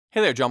Hey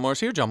there, John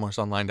Morris here,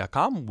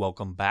 johnmorrisonline.com.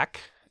 Welcome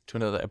back to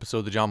another episode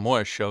of the John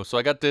Morris Show. So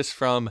I got this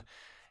from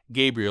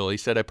Gabriel. He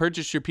said, I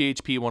purchased your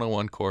PHP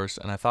 101 course,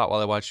 and I thought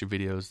while I watched your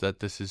videos that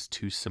this is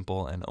too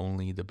simple and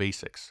only the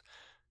basics.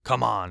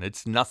 Come on,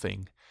 it's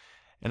nothing.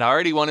 And I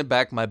already wanted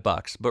back my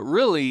bucks, but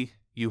really,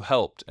 you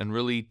helped and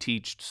really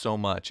teached so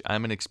much.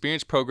 I'm an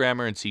experienced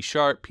programmer in C#,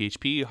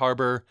 PHP,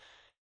 Harbor,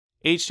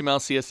 HTML,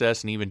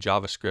 CSS, and even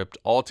JavaScript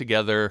all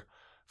together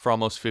for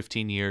almost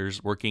 15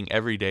 years, working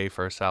every day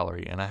for a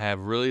salary. And I have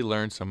really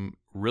learned some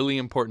really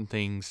important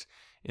things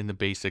in the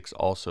basics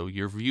also.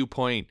 Your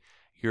viewpoint,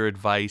 your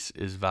advice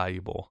is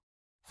valuable.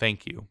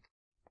 Thank you.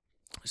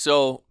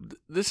 So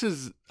this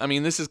is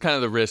kind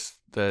of the risk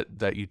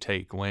that you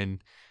take when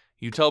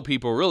you tell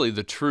people really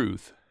the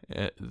truth,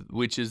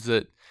 which is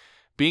that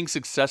being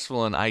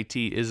successful in IT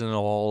isn't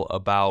all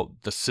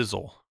about the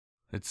sizzle.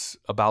 It's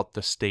about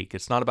the steak.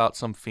 It's not about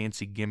some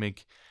fancy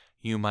gimmick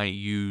you might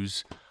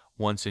use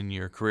once in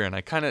your career. And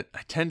I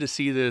tend to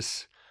see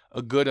this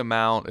a good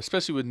amount,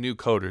 especially with new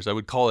coders. I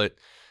would call it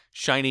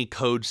shiny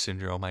code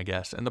syndrome, I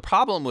guess. And the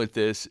problem with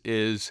this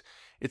is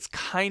it's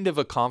kind of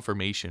a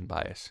confirmation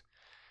bias.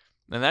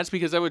 And that's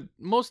because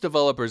most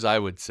developers, I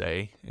would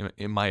say,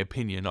 in my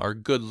opinion, are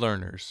good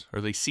learners,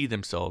 or they see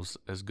themselves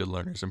as good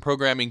learners. And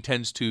programming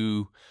tends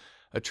to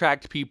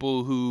attract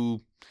people who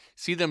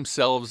see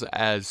themselves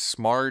as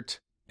smart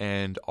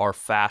and are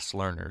fast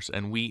learners.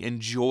 And we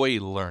enjoy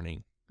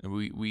learning. And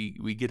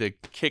we get a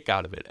kick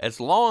out of it, as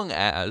long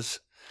as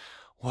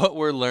what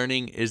we're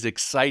learning is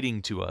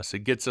exciting to us.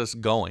 It gets us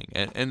going.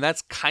 And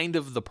that's kind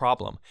of the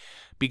problem,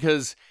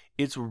 because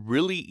it's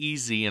really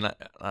easy, and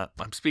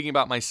I'm speaking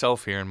about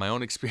myself here and my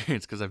own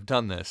experience because I've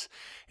done this.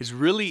 It's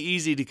really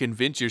easy to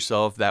convince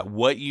yourself that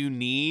what you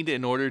need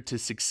in order to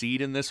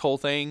succeed in this whole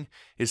thing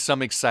is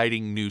some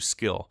exciting new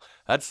skill.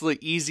 That's the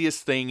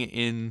easiest thing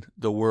in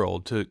the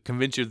world, to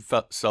convince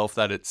yourself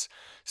that it's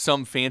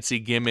some fancy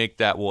gimmick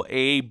that will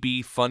A,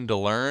 be fun to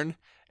learn,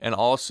 and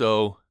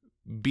also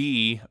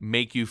B,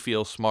 make you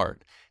feel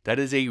smart. That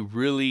is a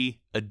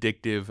really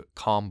addictive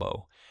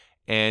combo.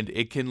 And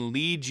it can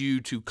lead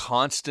you to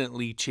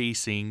constantly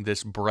chasing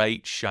this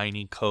bright,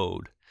 shiny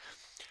code.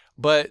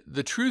 But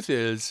the truth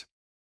is,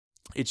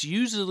 it's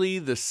usually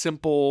the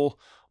simple,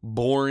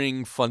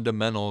 boring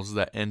fundamentals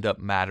that end up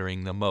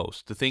mattering the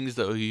most. The things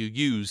that you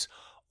use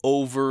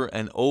over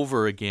and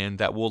over again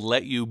that will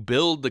let you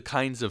build the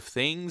kinds of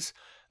things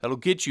that'll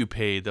get you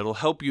paid, that'll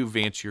help you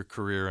advance your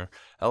career,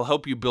 that'll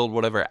help you build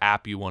whatever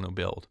app you want to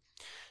build.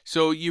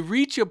 So you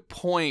reach a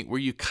point where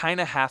you kind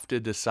of have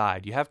to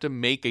decide. You have to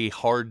make a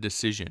hard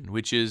decision,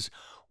 which is,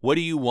 what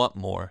do you want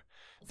more?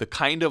 The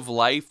kind of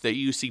life that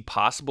you see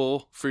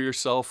possible for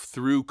yourself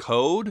through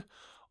code,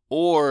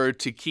 or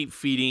to keep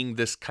feeding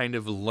this kind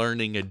of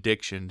learning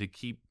addiction, to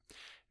keep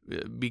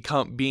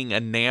being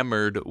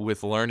enamored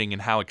with learning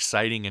and how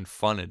exciting and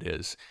fun it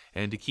is,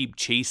 and to keep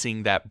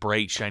chasing that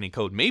bright, shiny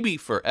code, maybe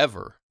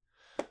forever,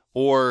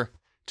 or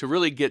to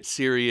really get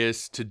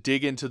serious, to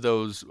dig into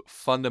those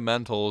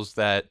fundamentals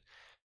that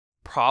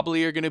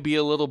probably are going to be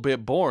a little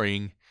bit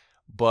boring,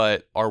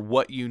 but are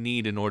what you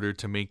need in order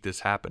to make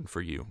this happen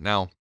for you.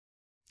 Now,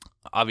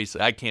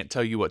 obviously, I can't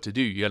tell you what to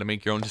do. You got to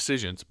make your own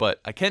decisions,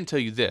 but I can tell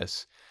you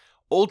this.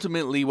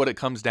 Ultimately, what it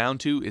comes down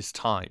to is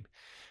time,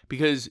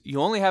 because you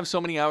only have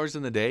so many hours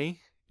in the day,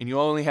 and you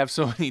only have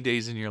so many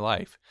days in your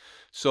life.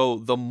 So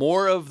the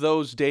more of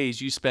those days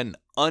you spend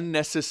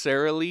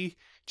unnecessarily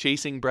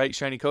chasing bright,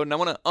 shiny code, and I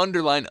want to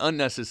underline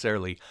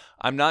unnecessarily.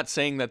 I'm not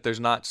saying that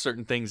there's not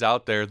certain things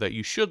out there that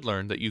you should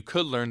learn, that you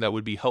could learn, that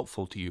would be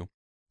helpful to you.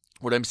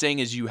 What I'm saying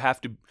is you have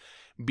to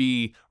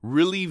be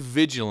really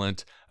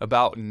vigilant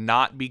about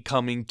not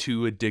becoming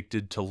too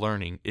addicted to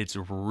learning. It's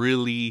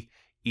really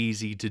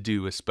easy to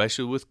do,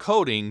 especially with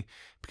coding,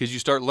 because you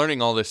start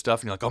learning all this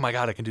stuff and you're like, oh my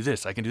God, I can do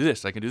this, I can do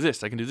this, I can do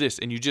this, I can do this.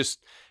 And you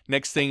just,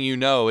 next thing you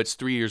know, it's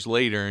 3 years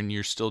later and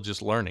you're still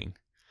just learning,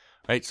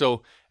 right?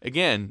 So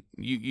again,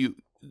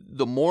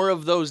 the more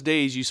of those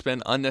days you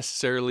spend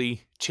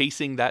unnecessarily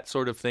chasing that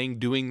sort of thing,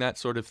 doing that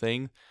sort of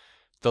thing,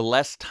 the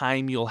less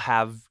time you'll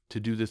have to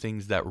do the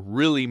things that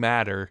really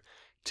matter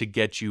to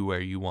get you where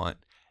you want.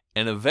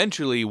 And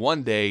eventually,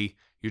 one day,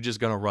 you're just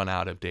going to run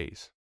out of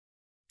days.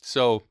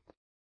 So,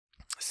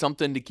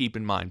 something to keep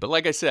in mind. But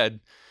like I said,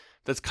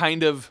 that's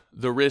kind of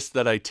the risk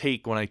that I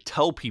take when I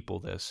tell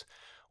people this,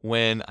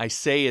 when I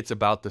say it's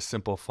about the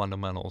simple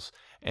fundamentals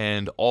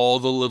and all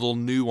the little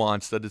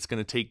nuance that it's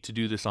going to take to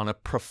do this on a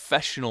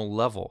professional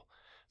level.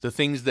 The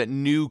things that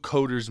new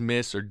coders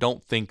miss or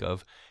don't think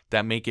of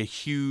that make a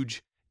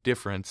huge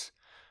difference.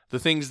 The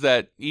things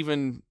that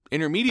even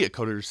intermediate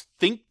coders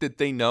think that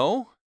they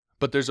know,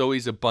 but there's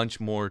always a bunch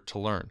more to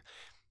learn.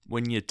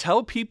 When you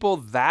tell people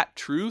that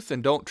truth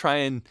and don't try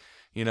and,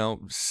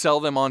 sell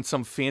them on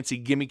some fancy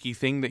gimmicky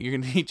thing that you're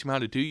going to teach them how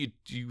to do,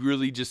 you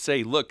really just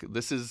say, look,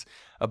 this is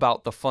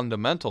about the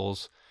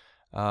fundamentals.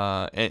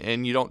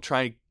 And you don't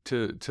try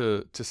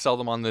to sell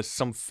them on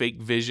some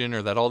fake vision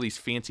or that all these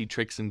fancy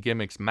tricks and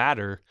gimmicks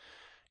matter.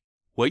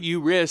 What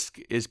you risk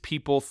is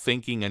people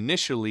thinking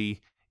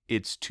initially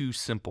it's too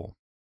simple.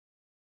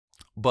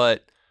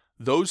 But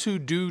those who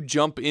do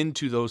jump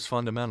into those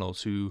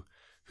fundamentals, who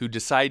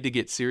decide to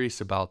get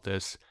serious about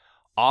this,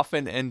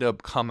 often end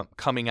up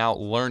coming out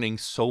learning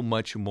so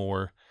much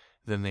more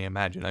than they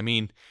imagine. I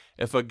mean,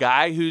 if a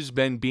guy who's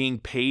been being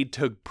paid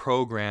to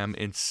program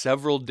in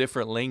several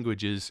different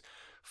languages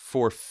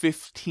for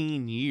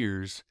 15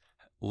 years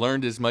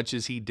learned as much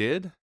as he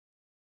did,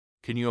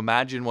 can you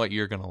imagine what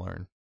you're going to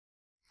learn?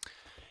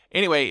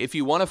 Anyway, if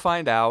you want to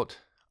find out,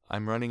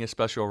 I'm running a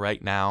special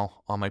right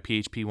now on my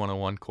PHP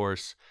 101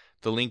 course.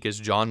 The link is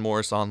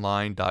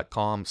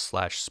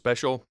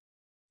johnmorrisonline.com/special.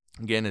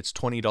 Again, it's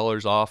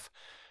 $20 off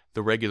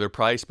the regular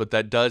price, but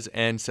that does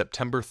end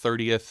September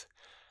 30th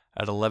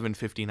at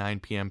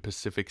 11:59 p.m.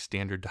 Pacific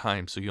Standard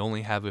Time. So you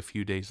only have a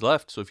few days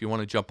left. So if you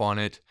want to jump on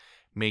it,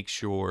 make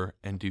sure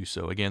and do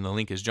so. Again, the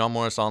link is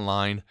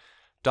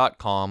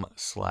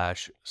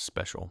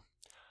johnmorrisonline.com/special.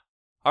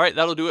 All right,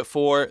 that'll do it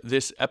for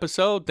this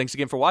episode. Thanks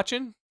again for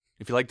watching.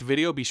 If you liked the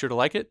video, be sure to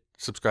like it,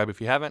 subscribe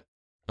if you haven't,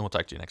 and we'll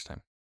talk to you next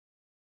time.